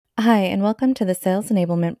Hi, and welcome to the Sales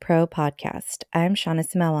Enablement Pro podcast. I'm Shauna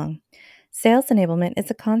Simawang. Sales enablement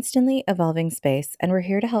is a constantly evolving space, and we're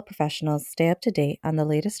here to help professionals stay up to date on the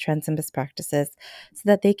latest trends and best practices so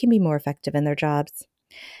that they can be more effective in their jobs.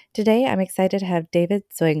 Today, I'm excited to have David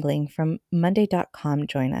Zoingling from Monday.com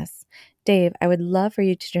join us. Dave, I would love for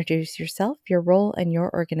you to introduce yourself, your role, and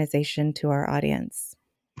your organization to our audience.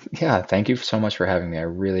 Yeah, thank you so much for having me. I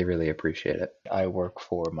really, really appreciate it. I work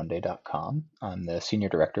for Monday.com. I'm the Senior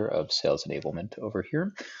Director of Sales Enablement over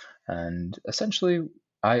here. And essentially,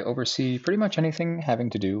 I oversee pretty much anything having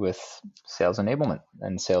to do with sales enablement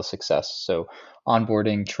and sales success. So,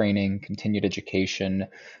 onboarding, training, continued education,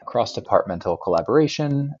 cross departmental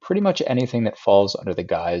collaboration, pretty much anything that falls under the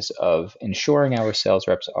guise of ensuring our sales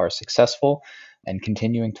reps are successful and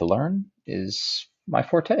continuing to learn is my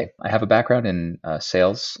forte. I have a background in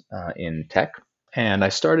sales in tech, and I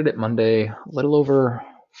started at Monday a little over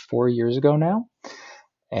 4 years ago now,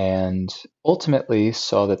 and ultimately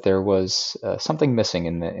saw that there was something missing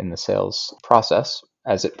in the sales process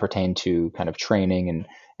as it pertained to kind of training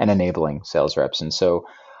and enabling sales reps. And so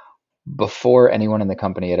before anyone in the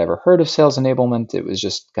company had ever heard of sales enablement, it was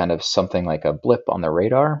just kind of something like a blip on the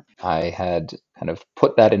radar. I had kind of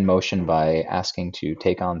put that in motion by asking to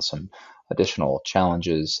take on some additional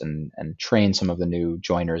challenges and train some of the new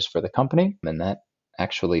joiners for the company. And that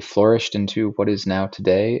actually flourished into what is now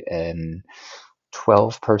today an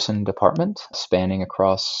 12-person department spanning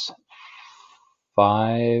across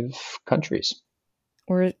 5 countries.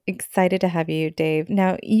 We're excited to have you, Dave.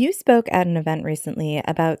 Now, you spoke at an event recently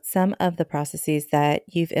about some of the processes that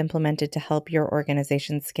you've implemented to help your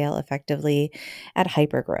organization scale effectively at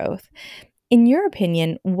hypergrowth. In your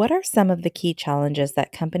opinion, what are some of the key challenges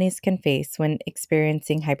that companies can face when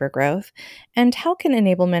experiencing hypergrowth, and how can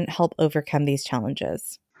enablement help overcome these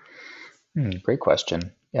challenges? Great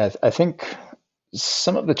question. Yeah, I think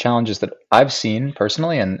some of the challenges that I've seen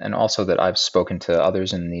personally, and also that I've spoken to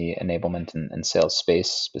others in the enablement and sales space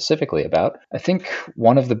specifically about, I think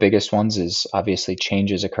one of the biggest ones is obviously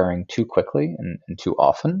changes occurring too quickly and too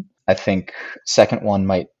often. I think second one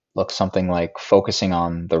might look something like focusing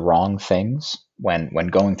on the wrong things when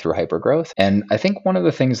going through hypergrowth. And I think one of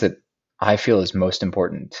the things that I feel is most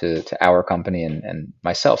important to our company and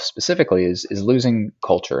myself specifically is losing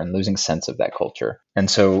culture and losing sense of that culture.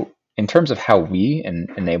 And so in terms of how we in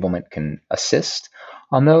enablement can assist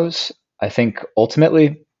on those, I think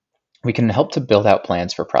ultimately we can help to build out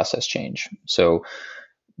plans for process change. So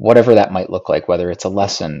whatever that might look like, whether it's a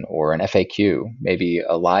lesson or an FAQ, maybe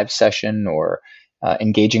a live session or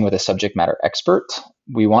engaging with a subject matter expert,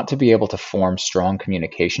 we want to be able to form strong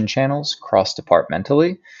communication channels cross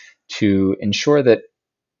departmentally to ensure that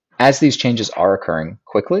as these changes are occurring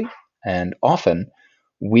quickly and often,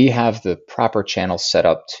 we have the proper channels set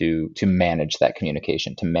up to manage that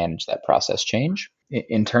communication, to manage that process change.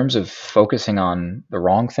 In terms of focusing on the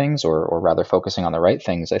wrong things, or rather focusing on the right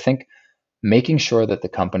things, I think making sure that the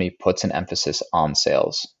company puts an emphasis on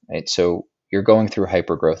sales. Right? So you're going through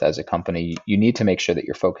hypergrowth as a company, you need to make sure that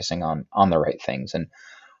you're focusing on the right things. And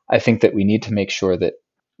I think that we need to make sure that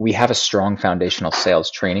we have a strong foundational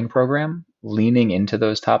sales training program, leaning into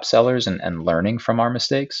those top sellers and learning from our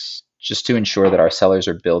mistakes, just to ensure that our sellers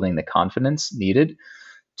are building the confidence needed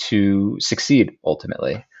to succeed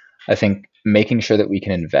ultimately. I think making sure that we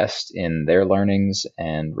can invest in their learnings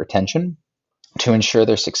and retention to ensure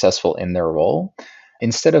they're successful in their role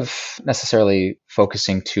instead of necessarily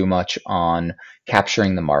focusing too much on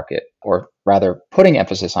capturing the market, or rather putting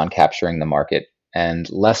emphasis on capturing the market and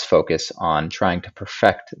less focus on trying to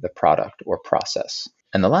perfect the product or process.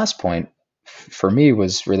 And the last point for me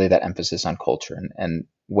was really that emphasis on culture, and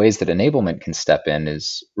ways that enablement can step in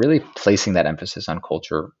is really placing that emphasis on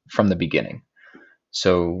culture from the beginning.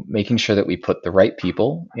 So making sure that we put the right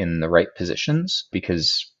people in the right positions,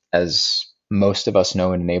 because as most of us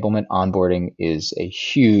know in enablement, onboarding is a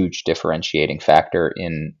huge differentiating factor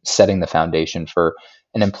in setting the foundation for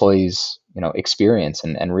an employee's experience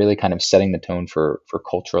and really kind of setting the tone for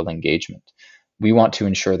cultural engagement. We want to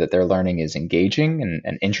ensure that their learning is engaging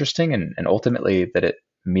and interesting, and ultimately that it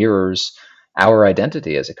mirrors our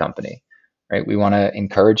identity as a company. Right? We want to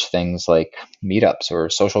encourage things like meetups or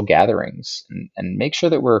social gatherings, and make sure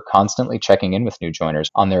that we're constantly checking in with new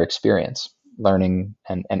joiners on their experience, learning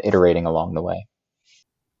and iterating along the way.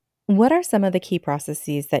 What are some of the key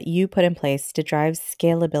processes that you put in place to drive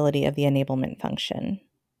scalability of the enablement function?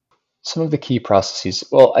 Some of the key processes.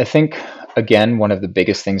 Well, I think again, one of the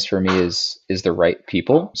biggest things for me is the right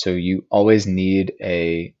people. So you always need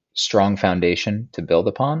a strong foundation to build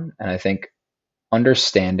upon. And I think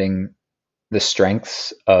understanding the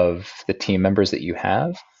strengths of the team members that you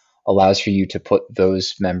have, allows for you to put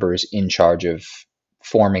those members in charge of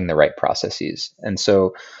forming the right processes. And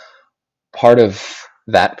so part of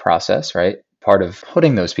that process, right? Part of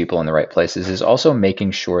putting those people in the right places is also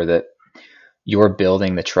making sure that you're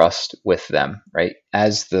building the trust with them, right?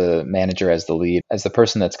 As the manager, as the lead, as the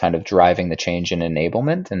person that's kind of driving the change in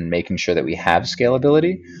enablement and making sure that we have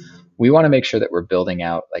scalability, we want to make sure that we're building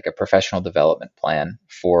out like a professional development plan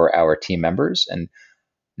for our team members and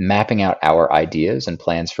mapping out our ideas and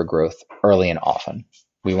plans for growth early and often.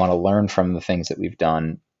 We want to learn from the things that we've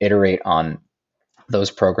done, iterate on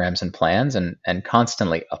those programs and plans, and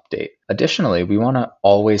constantly update. Additionally, we want to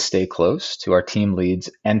always stay close to our team leads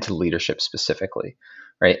and to leadership specifically,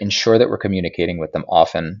 right? Ensure that we're communicating with them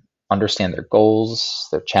often, understand their goals,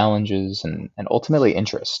 their challenges, and ultimately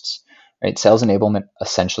interests, right? Sales enablement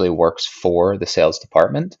essentially works for the sales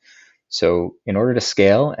department. So in order to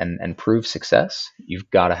scale and prove success, you've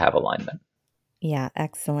got to have alignment. Yeah,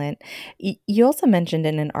 excellent. You also mentioned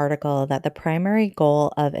in an article that the primary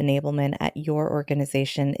goal of enablement at your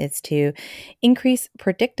organization is to increase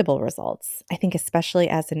predictable results. I think, especially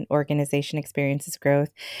as an organization experiences growth,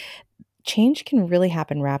 change can really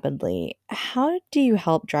happen rapidly. How do you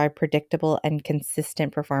help drive predictable and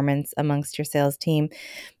consistent performance amongst your sales team,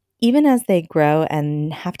 even as they grow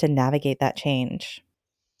and have to navigate that change?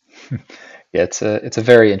 Yeah, it's a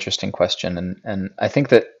very interesting question, and I think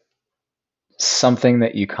that something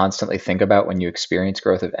that you constantly think about when you experience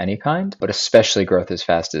growth of any kind, but especially growth as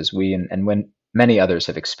fast as we and when many others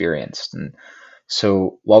have experienced. And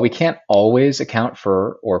so while we can't always account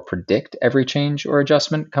for or predict every change or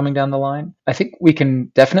adjustment coming down the line, I think we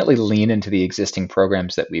can definitely lean into the existing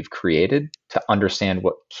programs that we've created to understand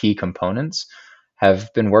what key components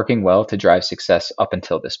have been working well to drive success up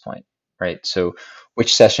until this point, right? So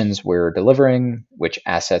which sessions we're delivering, which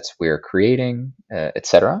assets we're creating,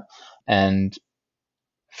 etc. And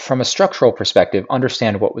from a structural perspective,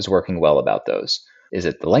 understand what was working well about those. Is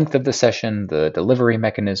it the length of the session, the delivery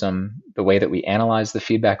mechanism, the way that we analyze the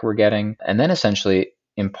feedback we're getting, and then essentially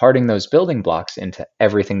imparting those building blocks into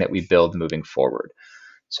everything that we build moving forward.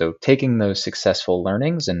 So taking those successful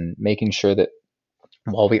learnings and making sure that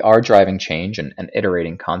while we are driving change and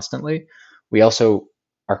iterating constantly, we also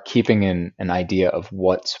are keeping in an idea of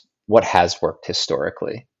what has worked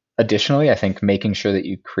historically. Additionally, I think making sure that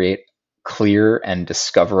you create clear and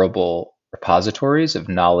discoverable repositories of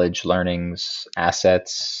knowledge, learnings,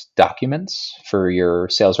 assets, documents for your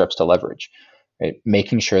sales reps to leverage, right?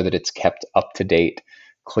 Making sure that it's kept up to date,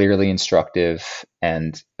 clearly instructive,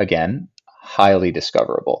 and again, highly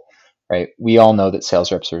discoverable, right? We all know that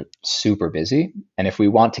sales reps are super busy. And if we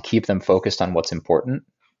want to keep them focused on what's important,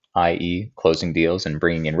 i.e., closing deals and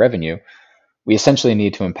bringing in revenue, we essentially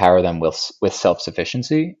need to empower them with self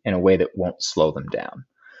sufficiency in a way that won't slow them down.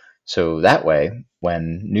 So that way,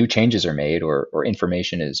 when new changes are made or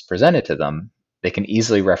information is presented to them, they can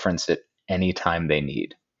easily reference it anytime they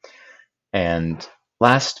need. And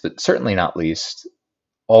last but certainly not least,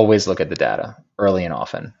 always look at the data early and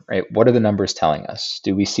often, right? What are the numbers telling us?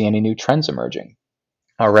 Do we see any new trends emerging?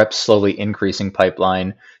 Are reps slowly increasing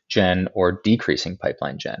pipeline gen or decreasing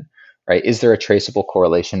pipeline gen, right? Is there a traceable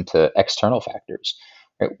correlation to external factors,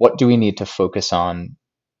 right? What do we need to focus on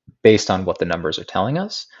based on what the numbers are telling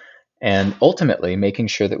us? And ultimately, making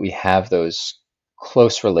sure that we have those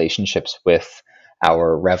close relationships with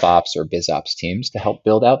our RevOps or BizOps teams to help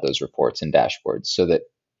build out those reports and dashboards so that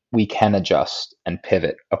we can adjust and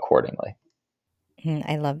pivot accordingly.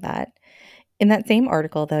 I love that. In that same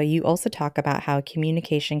article, though, you also talk about how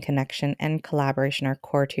communication, connection, and collaboration are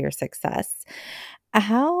core to your success.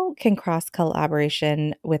 How can cross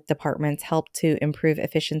collaboration with departments help to improve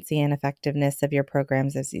efficiency and effectiveness of your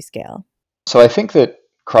programs as you scale? So I think that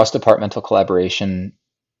cross departmental collaboration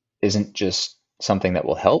isn't just something that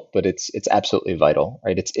will help, but it's absolutely vital,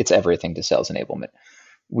 right? It's everything to sales enablement.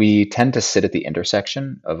 We tend to sit at the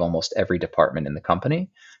intersection of almost every department in the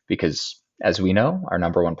company because, as we know, our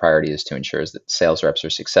number one priority is to ensure that sales reps are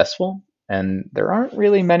successful. And there aren't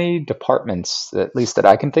really many departments, at least that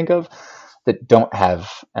I can think of, that don't have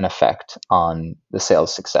an effect on the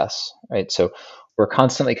sales success, right? So we're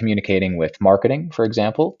constantly communicating with marketing, for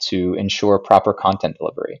example, to ensure proper content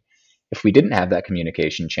delivery. If we didn't have that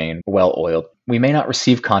communication chain well oiled, we may not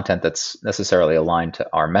receive content that's necessarily aligned to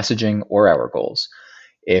our messaging or our goals.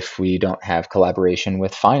 If we don't have collaboration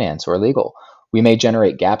with finance or legal, we may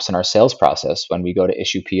generate gaps in our sales process when we go to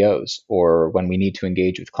issue POs or when we need to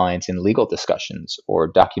engage with clients in legal discussions or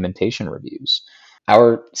documentation reviews.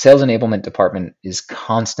 Our sales enablement department is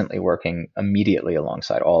constantly working immediately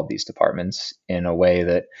alongside all of these departments in a way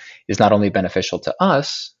that is not only beneficial to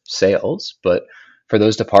us, sales, but for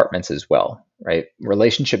those departments as well, right?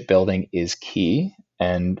 Relationship building is key,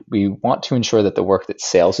 and we want to ensure that the work that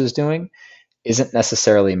sales is doing isn't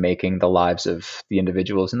necessarily making the lives of the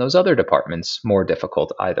individuals in those other departments more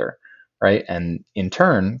difficult either, right? And in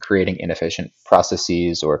turn, creating inefficient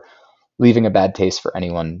processes or leaving a bad taste for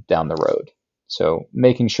anyone down the road. So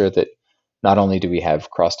making sure that not only do we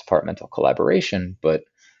have cross-departmental collaboration, but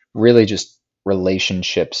really just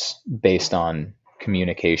relationships based on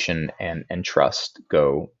communication and trust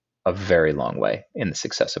go a very long way in the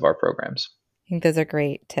success of our programs. I think those are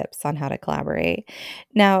great tips on how to collaborate.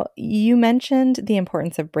 Now, you mentioned the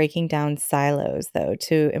importance of breaking down silos, though,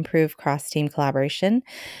 to improve cross team collaboration.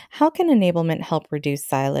 How can enablement help reduce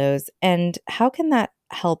silos, and how can that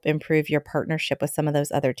help improve your partnership with some of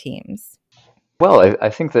those other teams? Well,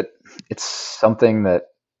 I think that it's something that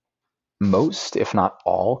most, if not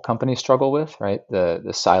all, companies struggle with, right? The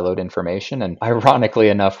siloed information. And ironically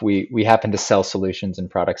enough, we happen to sell solutions and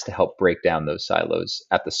products to help break down those silos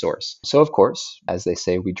at the source. So of course, as they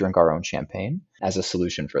say, we drink our own champagne as a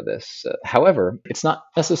solution for this. However, it's not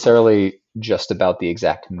necessarily just about the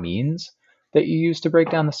exact means that you use to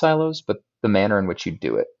break down the silos, but the manner in which you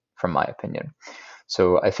do it, from my opinion.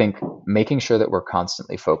 So I think making sure that we're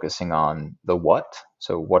constantly focusing on the what.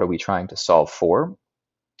 So what are we trying to solve for?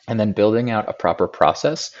 And then building out a proper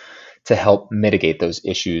process to help mitigate those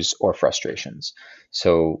issues or frustrations.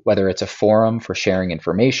 So, whether it's a forum for sharing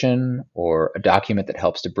information, or a document that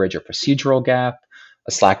helps to bridge a procedural gap,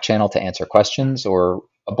 a Slack channel to answer questions, or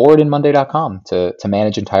a board in Monday.com to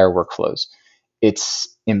manage entire workflows,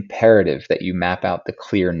 it's imperative that you map out the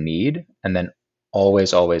clear need and then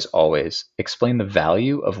always, always, always explain the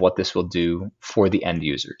value of what this will do for the end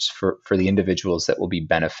users, for the individuals that will be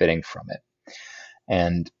benefiting from it.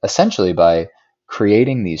 And essentially, by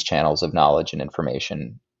creating these channels of knowledge and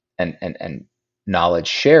information and knowledge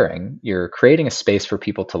sharing, you're creating a space for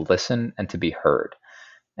people to listen and to be heard.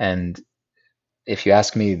 And if you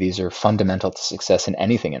ask me, these are fundamental to success in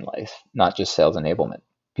anything in life, not just sales enablement.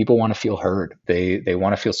 People want to feel heard. They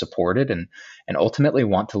want to feel supported and ultimately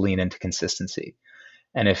want to lean into consistency.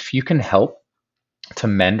 And if you can help to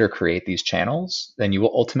mend or create these channels, then you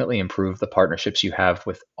will ultimately improve the partnerships you have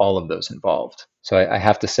with all of those involved. So I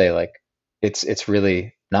have to say, like, it's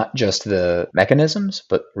really not just the mechanisms,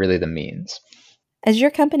 but really the means. As your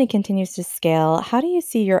company continues to scale, how do you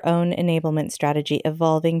see your own enablement strategy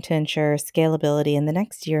evolving to ensure scalability in the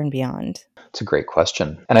next year and beyond? It's a great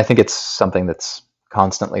question. And I think it's something that's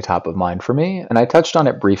constantly top of mind for me. And I touched on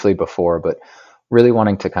it briefly before, but really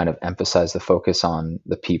wanting to kind of emphasize the focus on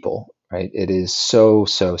the people, right? It is so,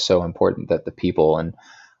 so, so important that the people, and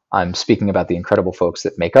I'm speaking about the incredible folks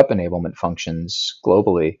that make up enablement functions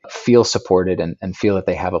globally, feel supported and feel that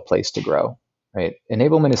they have a place to grow, right?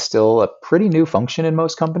 Enablement is still a pretty new function in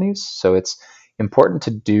most companies. So it's important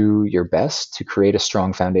to do your best to create a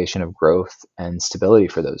strong foundation of growth and stability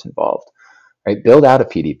for those involved, right? Build out a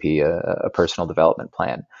PDP, a personal development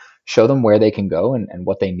plan. Show them where they can go and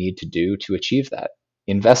what they need to do to achieve that.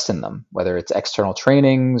 Invest in them, whether it's external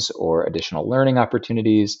trainings or additional learning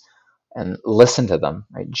opportunities, and listen to them,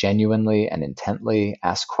 right? Genuinely and intently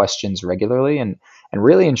ask questions regularly and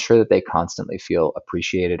really ensure that they constantly feel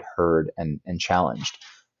appreciated, heard, and challenged,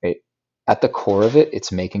 right? At the core of it,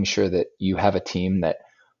 it's making sure that you have a team that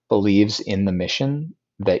believes in the mission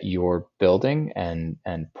that you're building and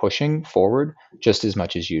pushing forward just as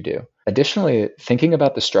much as you do. Additionally, thinking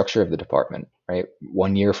about the structure of the department, right?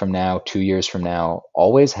 1 year from now, 2 years from now,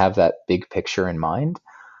 always have that big picture in mind,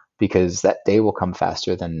 because that day will come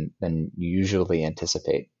faster than you usually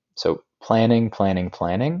anticipate. So planning, planning,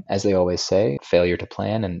 planning, as they always say, failure to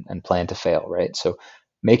plan and plan to fail, right? So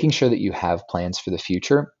making sure that you have plans for the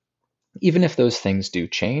future, even if those things do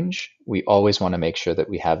change, we always want to make sure that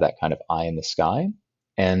we have that kind of eye in the sky.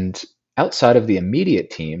 And outside of the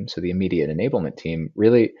immediate team, so the immediate enablement team,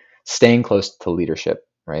 really staying close to leadership,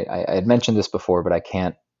 right? I had mentioned this before, but I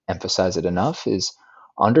can't emphasize it enough, is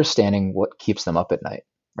understanding what keeps them up at night,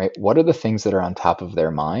 right? What are the things that are on top of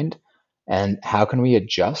their mind? And how can we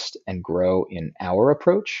adjust and grow in our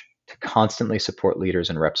approach to constantly support leaders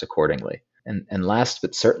and reps accordingly? And last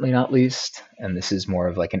but certainly not least, and this is more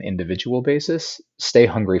of like an individual basis, stay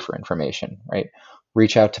hungry for information, right?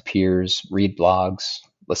 Reach out to peers, read blogs,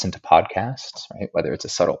 listen to podcasts, right? Whether it's a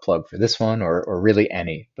subtle plug for this one or really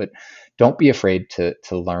any, but don't be afraid to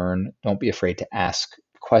learn. Don't be afraid to ask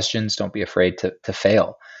questions. Don't be afraid to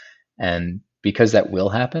fail. And because that will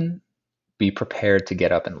happen, be prepared to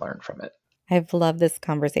get up and learn from it. I've loved this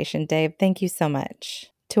conversation, Dave. Thank you so much.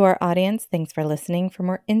 To our audience, thanks for listening. For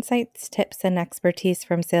more insights, tips, and expertise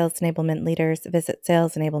from sales enablement leaders, visit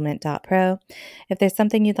salesenablement.pro. If there's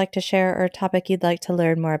something you'd like to share or a topic you'd like to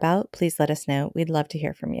learn more about, please let us know. We'd love to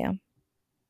hear from you.